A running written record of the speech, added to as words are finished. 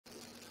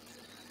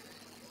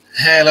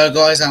Hello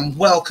guys and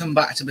welcome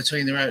back to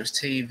Between the Ropes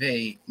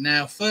TV.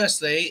 Now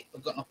firstly,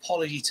 I've got an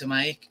apology to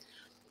make.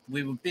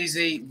 We were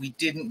busy, we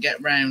didn't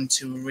get round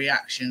to a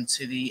reaction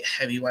to the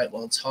heavyweight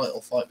world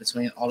title fight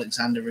between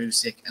Oleksandr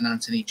Usyk and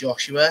Anthony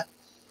Joshua.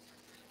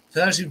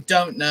 For those who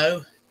don't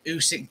know,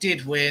 Usyk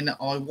did win.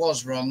 I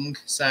was wrong,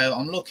 so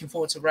I'm looking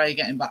forward to Ray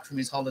getting back from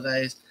his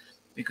holidays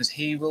because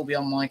he will be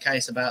on my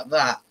case about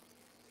that.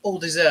 All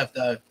deserved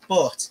though.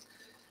 But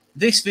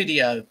this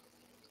video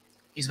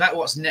is about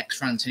what's next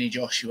for Anthony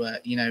Joshua.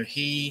 You know,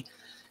 he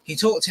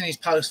talked in his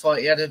post-fight.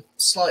 He had a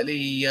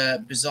slightly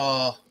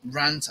bizarre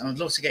rant, and I'd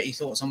love to get your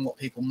thoughts on what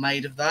people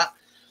made of that.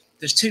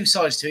 There's two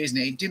sides to it, isn't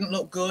it? It didn't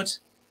look good,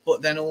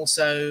 but then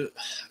also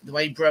the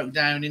way he broke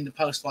down in the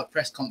post-fight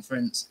press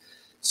conference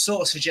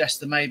sort of suggests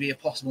there may be a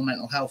possible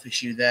mental health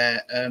issue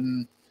there.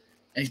 And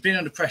he's been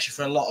under pressure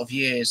for a lot of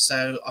years,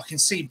 so I can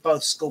see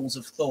both schools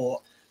of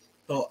thought,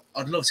 but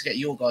I'd love to get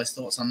your guys'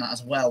 thoughts on that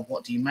as well.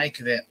 What do you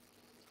make of it?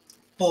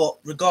 But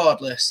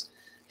regardless,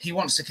 he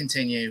wants to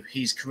continue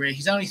his career.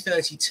 He's only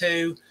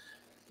 32.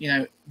 You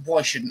know,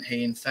 why shouldn't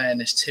he, in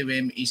fairness to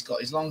him? He's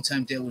got his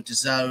long-term deal with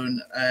DAZN,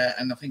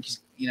 and I think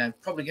he's,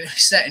 probably going to be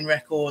setting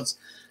records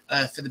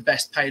for the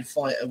best paid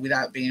fighter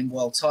without being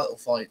world title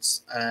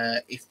fights,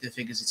 if the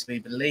figures are to be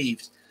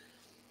believed.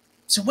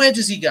 So where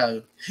does he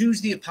go?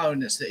 Who's the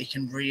opponents that he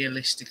can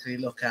realistically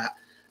look at?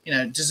 You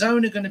know,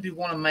 DAZN are going to be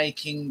one of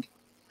making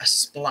a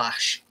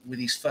splash with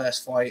his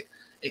first fight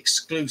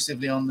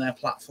exclusively on their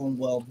platform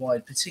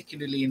worldwide,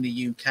 particularly in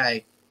the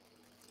UK.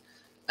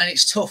 And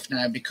it's tough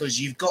now because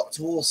you've got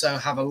to also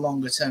have a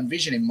longer term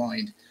vision in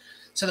mind.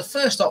 So the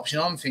first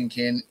option I'm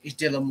thinking is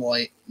Dillian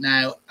Whyte.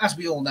 Now, as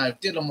we all know,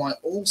 Dillian Whyte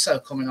also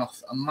coming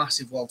off a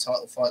massive world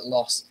title fight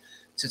loss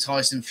to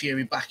Tyson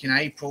Fury back in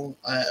April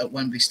at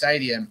Wembley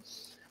Stadium.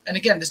 And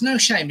again, there's no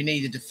shame in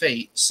either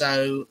defeat.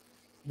 So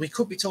we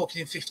could be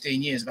talking in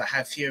 15 years about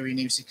how Fury and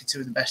Usyk are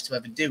two of the best to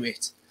ever do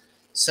it.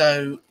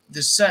 So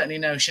there's certainly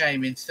no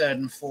shame in third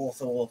and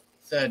fourth or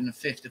third and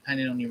fifth,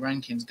 depending on your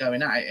rankings,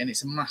 going at it. And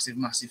it's a massive,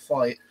 massive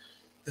fight.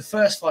 The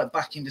first fight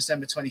back in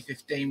December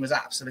 2015 was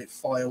absolute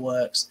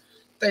fireworks.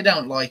 They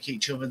don't like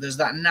each other. There's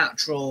that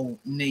natural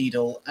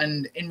needle.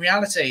 And in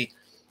reality,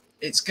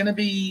 it's going to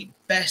be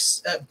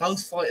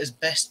both fighters'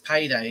 best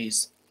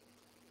paydays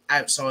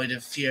outside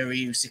of Fury,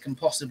 Usyk, and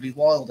possibly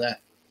Wilder.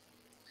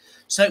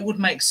 So it would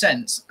make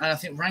sense. And I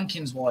think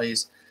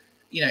rankings-wise,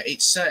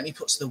 it certainly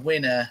puts the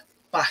winner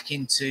back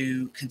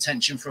into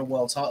contention for a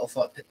world title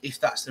fight if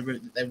that's the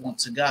route that they want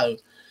to go.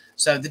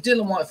 So the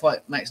Dillian Whyte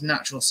fight makes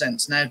natural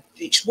sense. Now,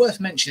 it's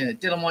worth mentioning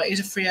that Dillian Whyte is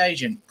a free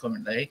agent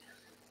currently.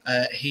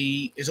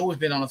 He has always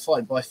been on a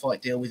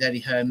fight-by-fight deal with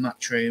Eddie Hearn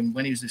Matchroom.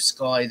 When he was with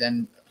Sky,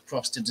 then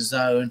across to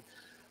DAZN.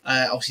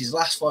 Obviously, his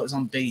last fight was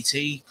on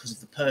BT because of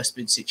the purse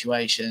bid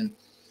situation.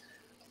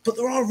 But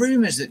there are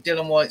rumours that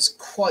Dillian Whyte's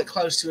quite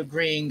close to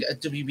agreeing a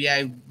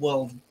WBA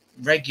world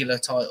regular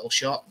title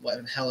shot,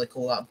 whatever the hell they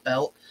call that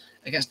belt,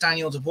 against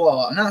Daniel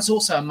Dubois, and that's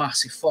also a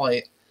massive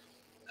fight.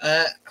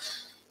 And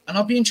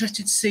I'll be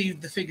interested to see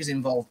the figures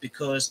involved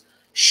because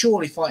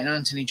surely fighting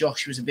Anthony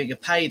Joshua is a bigger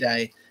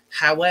payday.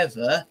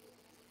 However,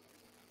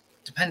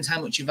 depends how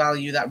much you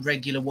value that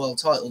regular world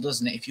title,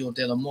 doesn't it, if you're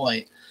Dillian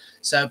Whyte?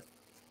 So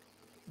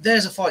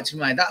there's a fight to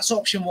be made. That's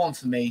option one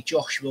for me,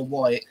 Joshua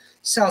Whyte.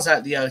 Sells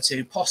out the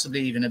O2,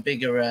 possibly even a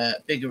bigger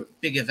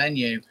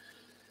venue.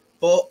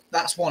 But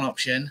that's one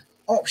option.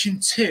 Option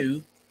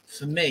two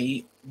for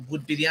me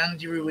would be the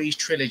Andy Ruiz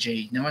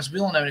trilogy. Now, as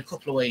we all know, in a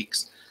couple of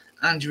weeks,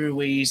 Andy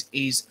Ruiz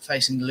is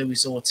facing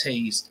Luis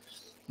Ortiz.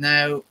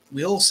 Now,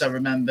 we also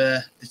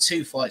remember the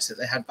two fights that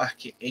they had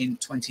back in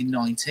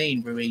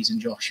 2019, Ruiz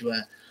and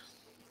Joshua.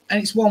 And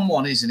it's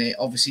 1-1, isn't it?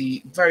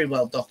 Obviously, very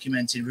well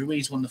documented.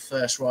 Ruiz won the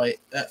first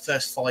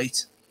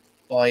fight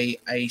by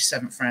a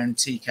 7th round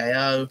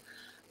TKO.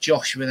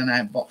 Joshua then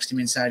outboxed him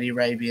in Saudi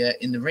Arabia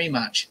in the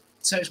rematch.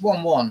 So it's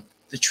 1-1.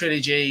 The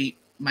trilogy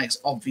makes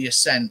obvious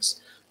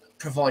sense,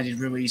 provided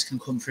Ruiz can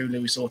come through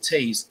Luis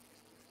Ortiz.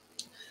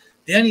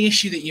 The only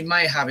issue that you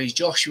may have is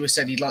Joshua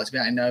said he'd like to be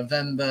out in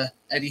November.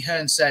 Eddie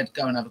Hearn said,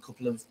 go and have a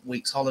couple of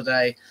weeks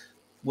holiday.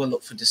 We'll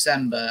look for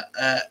December.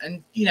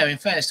 And, in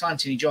fairness to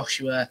Anthony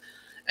Joshua,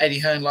 Eddie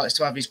Hearn likes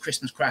to have his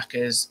Christmas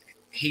crackers.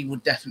 He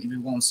would definitely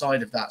be one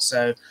side of that.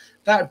 So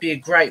that would be a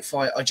great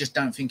fight. I just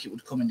don't think it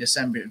would come in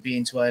December. It would be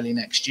into early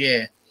next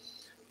year.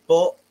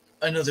 But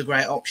another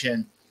great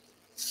option.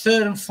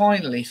 Third and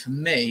finally, for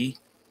me,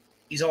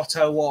 is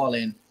Otto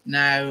Wallin.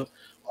 Now,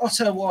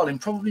 Otto Wallin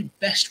probably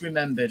best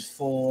remembered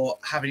for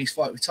having his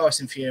fight with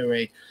Tyson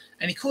Fury.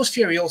 And he caused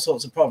Fury all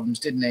sorts of problems,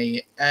 didn't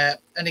he? And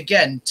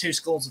again, two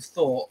schools of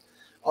thought.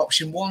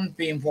 Option one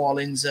being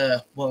Wallin's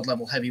a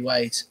world-level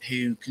heavyweight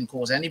who can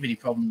cause anybody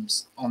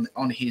problems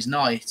on his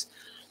night.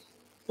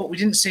 But we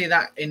didn't see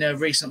that in a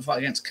recent fight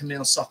against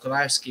Kamil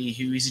Sokolowski,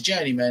 who is a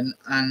journeyman.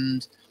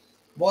 And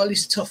while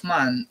he's a tough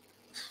man,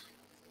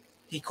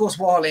 he caused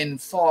Wallin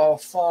far,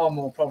 far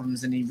more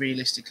problems than he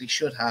realistically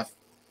should have.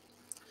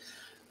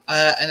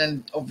 And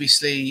then,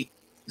 obviously,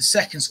 the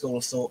second school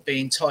of thought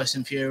being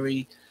Tyson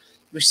Fury.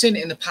 We've seen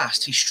it in the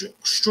past. He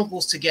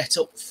struggles to get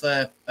up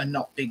for a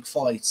not big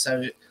fight.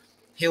 So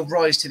he'll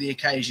rise to the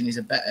occasion is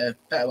a better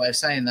way of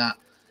saying that.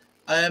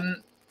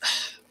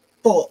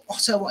 But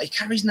Otto Wallin, he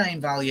carries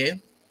name value.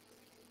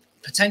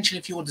 Potentially,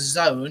 if you're the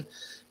zone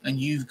and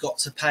you've got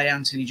to pay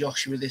Anthony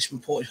Joshua this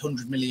reported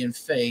 100 million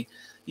fee,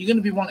 you're going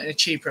to be wanting a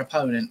cheaper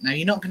opponent. Now,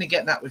 you're not going to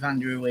get that with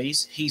Andy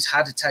Ruiz. He's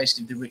had a taste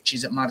of the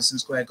riches at Madison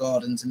Square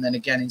Gardens and then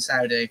again in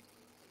Saudi.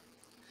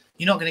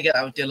 You're not going to get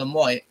that with Dillian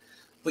Whyte,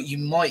 but you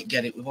might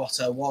get it with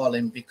Otto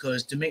Wallin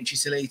because Dimitri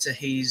Salita,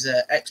 he's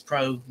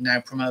ex-pro,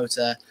 now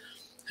promoter,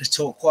 has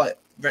talked quite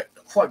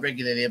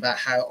regularly about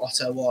how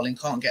Otto Wallin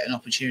can't get an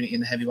opportunity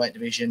in the heavyweight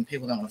division.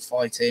 People don't want to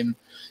fight him,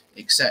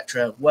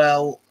 etc.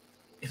 Well,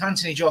 if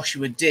Anthony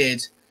Joshua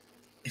did,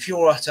 if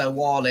you're Otto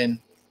Wallin,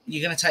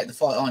 you're going to take the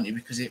fight, aren't you?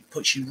 Because it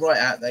puts you right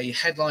out there. You're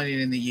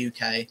headlining in the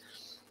UK.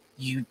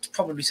 You'd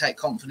probably take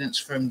confidence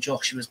from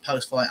Joshua's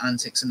post-fight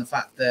antics and the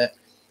fact that,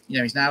 you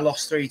know, he's now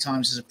lost 3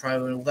 times as a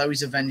pro. And although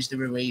he's avenged the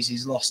Ruiz,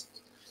 he's lost,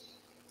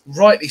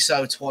 rightly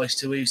so, twice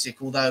to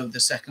Usyk, although the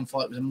second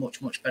fight was a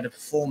much, much better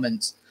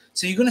performance.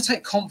 So you're going to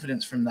take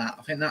confidence from that.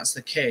 I think that's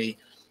the key.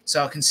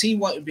 So I can see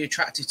why it would be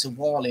attractive to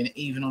Wallin,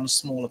 even on a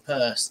smaller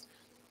purse.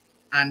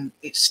 And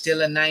it's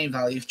still a name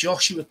value. If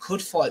Joshua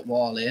could fight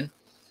Wallin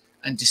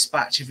and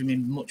dispatch of him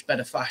in much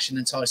better fashion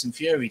than Tyson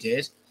Fury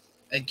did,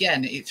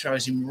 again, it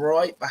throws him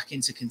right back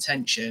into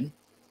contention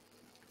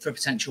for a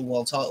potential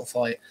world title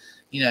fight.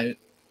 You know,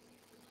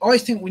 I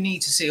think we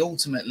need to see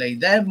ultimately,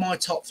 they're my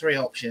top 3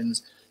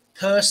 options.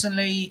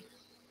 Personally,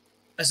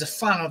 as a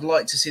fan, I'd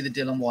like to see the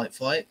Dillian Whyte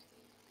fight.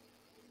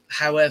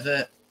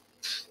 However,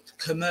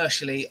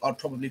 commercially, I'd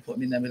probably put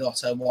him in there with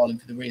Otto Wallin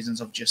for the reasons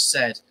I've just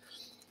said.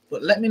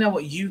 But let me know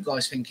what you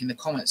guys think in the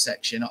comment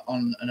section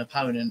on an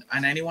opponent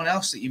and anyone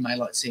else that you may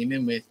like to see him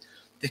in with.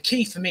 The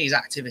key for me is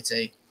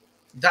activity.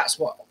 That's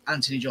what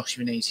Anthony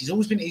Joshua needs. He's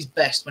always been at his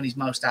best when he's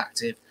most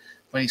active,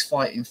 when he's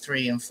fighting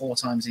 3 and 4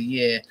 times a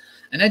year.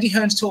 And Eddie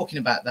Hearn's talking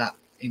about that,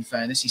 in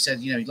fairness. He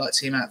said, you know, he'd like to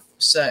see him out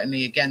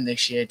certainly again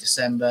this year,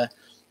 December,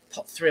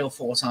 3 or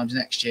 4 times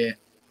next year.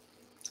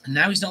 And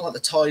now he's not like the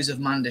ties of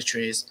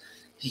mandatories.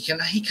 He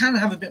can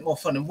have a bit more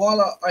fun. And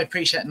while I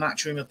appreciate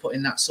Matchroom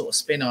putting that sort of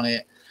spin on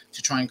it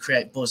to try and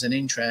create buzz and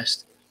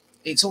interest,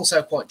 it's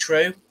also quite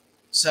true.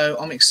 So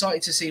I'm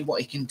excited to see what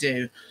he can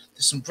do.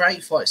 There's some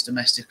great fights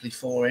domestically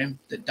for him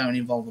that don't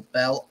involve a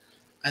belt,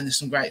 and there's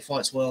some great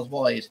fights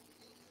worldwide.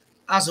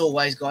 As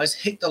always, guys,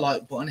 hit the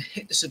like button,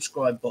 hit the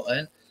subscribe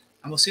button,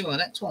 and we'll see you on the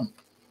next one.